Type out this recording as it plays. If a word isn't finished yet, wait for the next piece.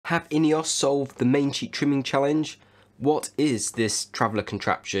Have INEOS solved the main sheet trimming challenge? What is this traveller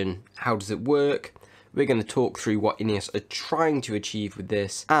contraption? How does it work? We're going to talk through what INEOS are trying to achieve with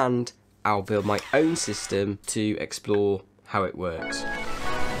this, and I'll build my own system to explore how it works.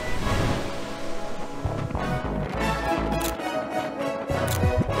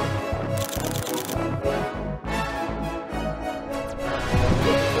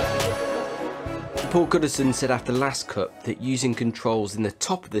 Paul Goodison said after last cut that using controls in the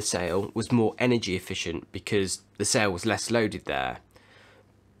top of the sail was more energy efficient because the sail was less loaded there.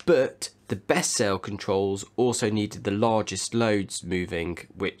 But the best sail controls also needed the largest loads moving,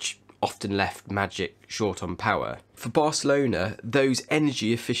 which often left Magic short on power. For Barcelona, those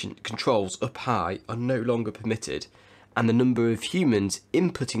energy efficient controls up high are no longer permitted, and the number of humans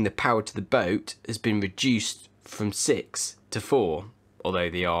inputting the power to the boat has been reduced from 6 to 4, although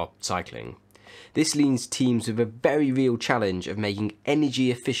they are cycling. This leaves teams with a very real challenge of making energy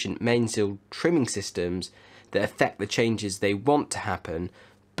efficient mainsail trimming systems that affect the changes they want to happen,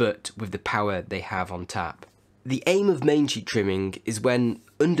 but with the power they have on tap. The aim of main sheet trimming is when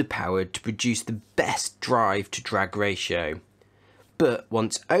underpowered to produce the best drive to drag ratio. But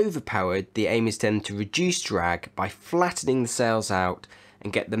once overpowered, the aim is then to reduce drag by flattening the sails out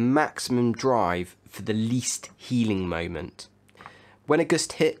and get the maximum drive for the least heeling moment. When a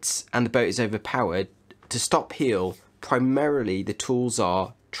gust hits and the boat is overpowered, to stop heel, primarily the tools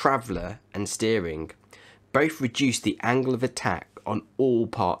are traveller and steering. Both reduce the angle of attack on all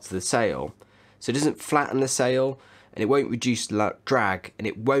parts of the sail. So it doesn't flatten the sail, and it won't reduce drag, and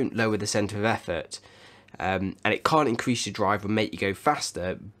it won't lower the centre of effort. And it can't increase your drive or make you go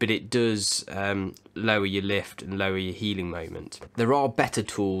faster, but it does lower your lift and lower your heeling moment. There are better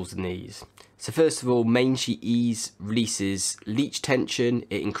tools than these. So first of all, main sheet ease releases leech tension,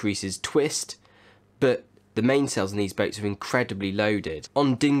 it increases twist, but the mainsails in these boats are incredibly loaded.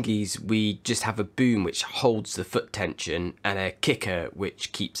 On dinghies, we just have a boom which holds the foot tension and a kicker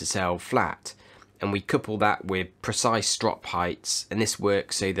which keeps the sail flat. And we couple that with precise strop heights, and this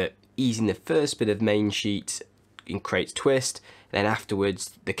works so that easing the first bit of main sheet creates twist, and then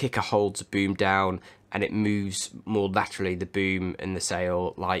afterwards the kicker holds the boom down and it moves more laterally the boom and the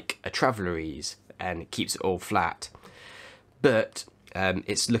sail like a traveller ease, and it keeps it all flat. But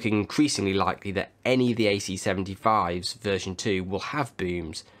it's looking increasingly likely that any of the AC75s version 2 will have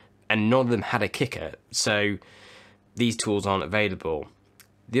booms, and none of them had a kicker, so these tools aren't available.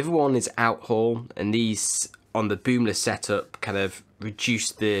 The other one is outhaul, and these on the boomless setup kind of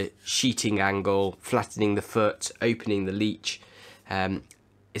reduce the sheeting angle, flattening the foot, opening the leech.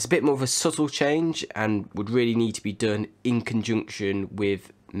 It's a bit more of a subtle change and would really need to be done in conjunction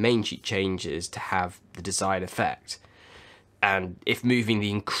with main sheet changes to have the desired effect. And if moving the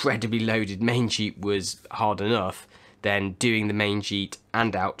incredibly loaded main sheet was hard enough, then doing the main sheet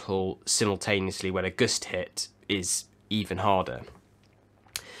and outhaul simultaneously when a gust hit is even harder.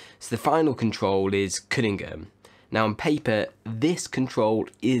 So the final control is Cunningham. Now on paper, this control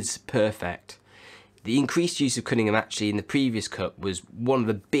is perfect. The increased use of Cunningham actually in the previous cut was one of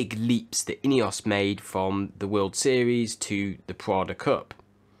the big leaps that INEOS made from the World Series to the Prada Cup.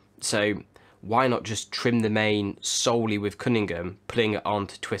 So why not just trim the main solely with Cunningham, putting it on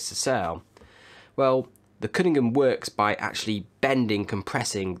to twist the sail? Well, the Cunningham works by actually bending,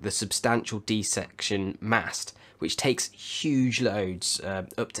 compressing the substantial D-section mast, which takes huge loads,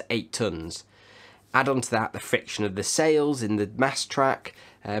 up to 8 tons. Add on to that the friction of the sails in the mast track,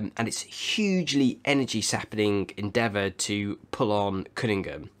 and it's hugely energy-sapping endeavour to pull on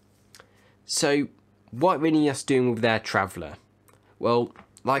Cunningham. So what are INEOS doing with their traveller? Well,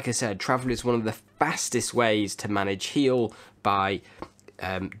 like I said, traveller is one of the fastest ways to manage heel by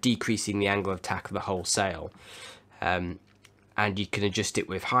decreasing the angle of attack of the whole sail. And you can adjust it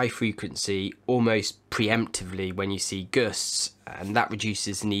with high frequency almost preemptively when you see gusts, and that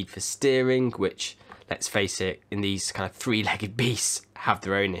reduces the need for steering, which, let's face it, in these kind of three-legged beasts have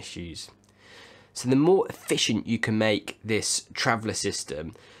their own issues. So the more efficient you can make this traveller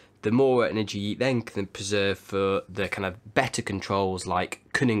system, the more energy you then can preserve for the kind of better controls like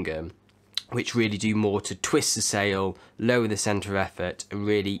Cunningham, which really do more to twist the sail, lower the centre of effort, and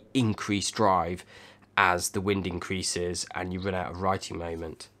really increase drive as the wind increases and you run out of righting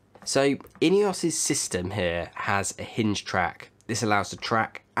moment. So INEOS's system here has a hinge track. This allows the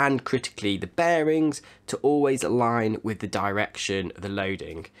track and critically the bearings to always align with the direction of the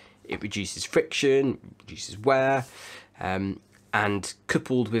loading. It reduces friction, reduces wear, and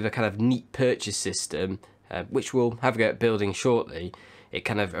coupled with a kind of neat purchase system, which we'll have a go at building shortly, it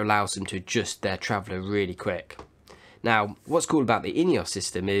kind of allows them to adjust their traveller really quick. Now, what's cool about the INEOS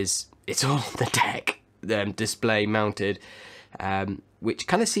system is it's all on the deck, display mounted, which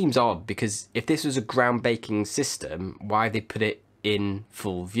kind of seems odd because if this was a groundbreaking system, why they put it in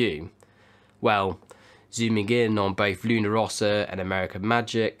full view? Well, zooming in on both Luna Rossa and American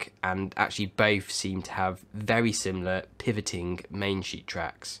Magic, and actually both seem to have very similar pivoting main sheet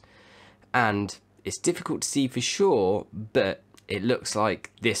tracks. And it's difficult to see for sure, but it looks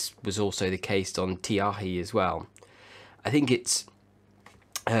like this was also the case on Tiahi as well. I think it's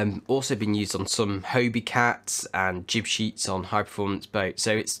also been used on some Hobie cats and jib sheets on high performance boats,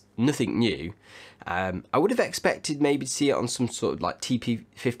 so it's nothing new. I would have expected maybe to see it on some sort of like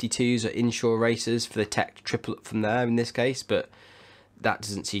TP52s or inshore racers for the tech to triple up from there in this case, but that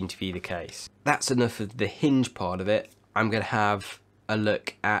doesn't seem to be the case. That's enough of the hinge part of it. I'm going to have a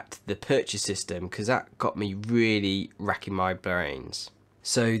look at the purchase system because that got me really racking my brains.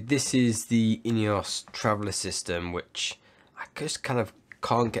 So this is the INEOS Traveller system, which I just kind of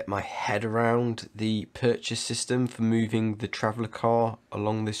can't get my head around the purchase system for moving the Traveller car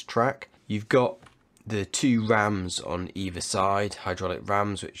along this track. You've got the two rams on either side, hydraulic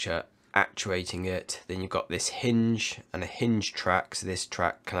rams, which are actuating it. Then you've got this hinge and a hinge track, so this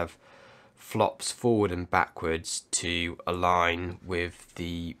track kind of flops forward and backwards to align with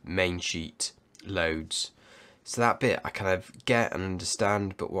the main sheet loads. So that bit I kind of get and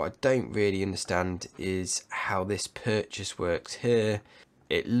understand, but what I don't really understand is how this purchase works here.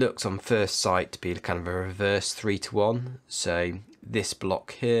 It looks on first sight to be kind of a reverse 3-to-1, so this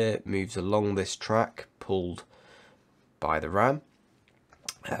block here moves along this track pulled by the ram,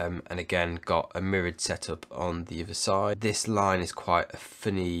 and again got a mirrored setup on the other side. This line is quite a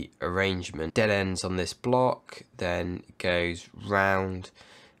funny arrangement. Dead ends on this block, then it goes round,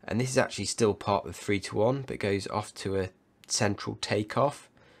 and this is actually still part of the 3-to-1, but it goes off to a central takeoff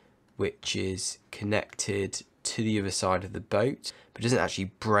which is connected to the other side of the boat, but doesn't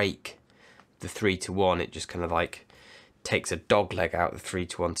actually break the 3-to-1. It just kind of like takes a dog leg out of the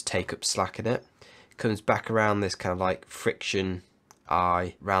 3-to-1 to take up slack in it. Comes back around this kind of like friction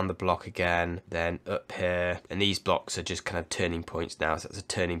eye, round the block again, then up here, and these blocks are just kind of turning points now. So that's a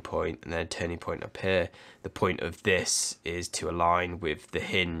turning point and then a turning point up here. The point of this is to align with the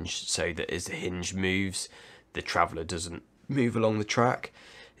hinge so that as the hinge moves, the Traveller doesn't move along the track.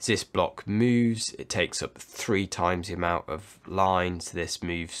 As this block moves, it takes up 3 times the amount of line, so this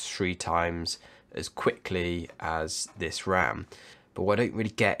moves 3 times as quickly as this ram. But what I don't really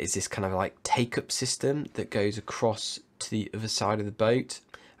get is this kind of like take-up system that goes across to the other side of the boat.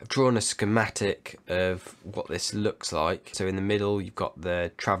 I've drawn a schematic of what this looks like. So in the middle you've got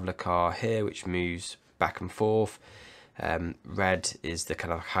the Traveller car here which moves back and forth. Red is the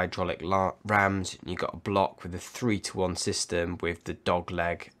kind of hydraulic rams, and you've got a block with a 3-to-1 system with the dog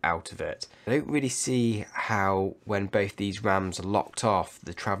leg out of it. I don't really see how when both these rams are locked off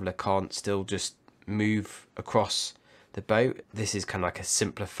the Traveller can't still just move across the boat. This is kind of like a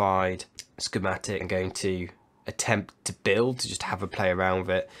simplified schematic I'm going to attempt to build to just have a play around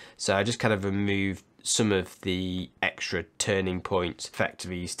with it. So I just kind of removed some of the extra turning points.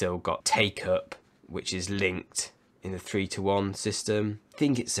 Effectively you still got take up which is linked in the 3-to-1 system. I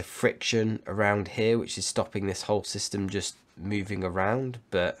think it's the friction around here which is stopping this whole system just moving around,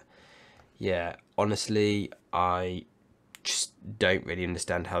 but yeah, honestly I just don't really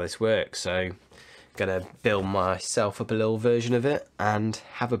understand how this works, so I'm gonna build myself up a little version of it and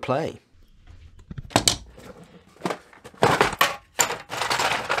have a play.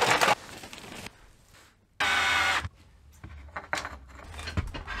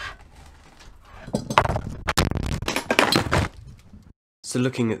 So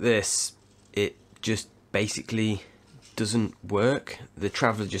looking at this, it just basically doesn't work. The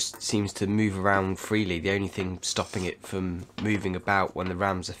Traveller just seems to move around freely. The only thing stopping it from moving about when the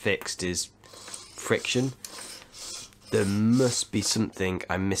rams are fixed is friction. There must be something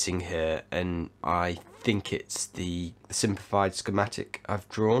I'm missing here, and I think it's the simplified schematic I've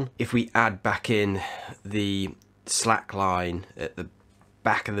drawn. If we add back in the slack line at the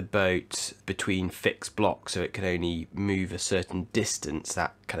back of the boat between fixed blocks so it can only move a certain distance,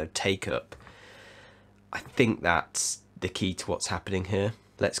 that kind of take up, I think that's the key to what's happening here.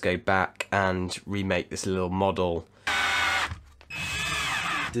 Let's go back and remake this little model.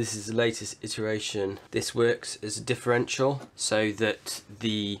 This is the latest iteration. This works as a differential so that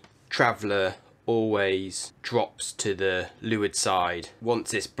the Traveller always drops to the leeward side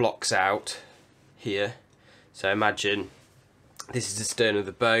once this blocks out here. So imagine this is the stern of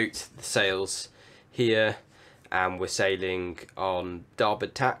the boat, the sails here, and we're sailing on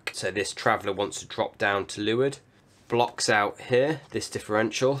starboard tack. So this Traveller wants to drop down to leeward, blocks out here, this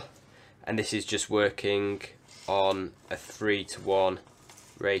differential, and this is just working on a 3-to-1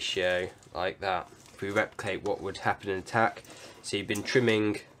 ratio like that. If we replicate what would happen in attack, So you've been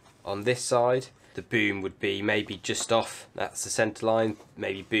trimming on this side. The boom would be maybe just off, that's the centre line,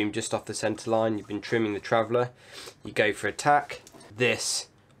 maybe boom just off the centre line. You've been trimming the traveller. You go for attack. This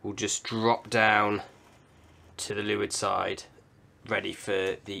will just drop down to the leeward side, ready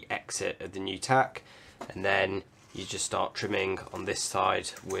for the exit of the new tack. And then you just start trimming on this side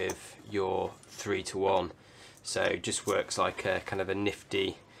with your 3-to-1. So it just works like a kind of a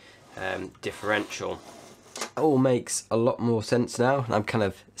nifty differential. It all makes a lot more sense now, and I'm kind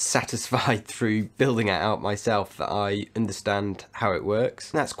of satisfied through building it out myself that I understand how it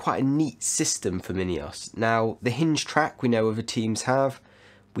works. And that's quite a neat system from INEOS. Now, the hinge track we know other teams have.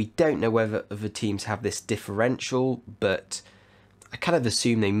 We don't know whether other teams have this differential, but I kind of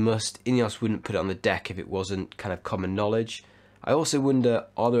assume they must. INEOS wouldn't put it on the deck if it wasn't kind of common knowledge. I also wonder,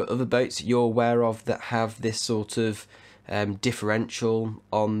 are there other boats that you're aware of that have this sort of differential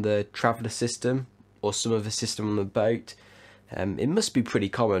on the traveller system or some other system on the boat? It must be pretty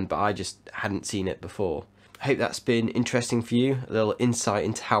common, but I just hadn't seen it before. I hope that's been interesting for you, a little insight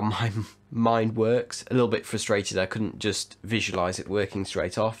into how my mind works. A little bit frustrated I couldn't just visualise it working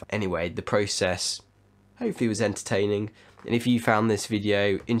straight off. Anyway, the process hopefully was entertaining, and if you found this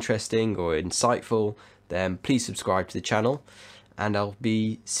video interesting or insightful, then please subscribe to the channel, and I'll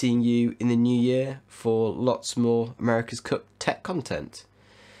be seeing you in the new year for lots more America's Cup tech content.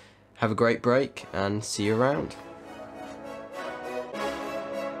 Have a great break and see you around.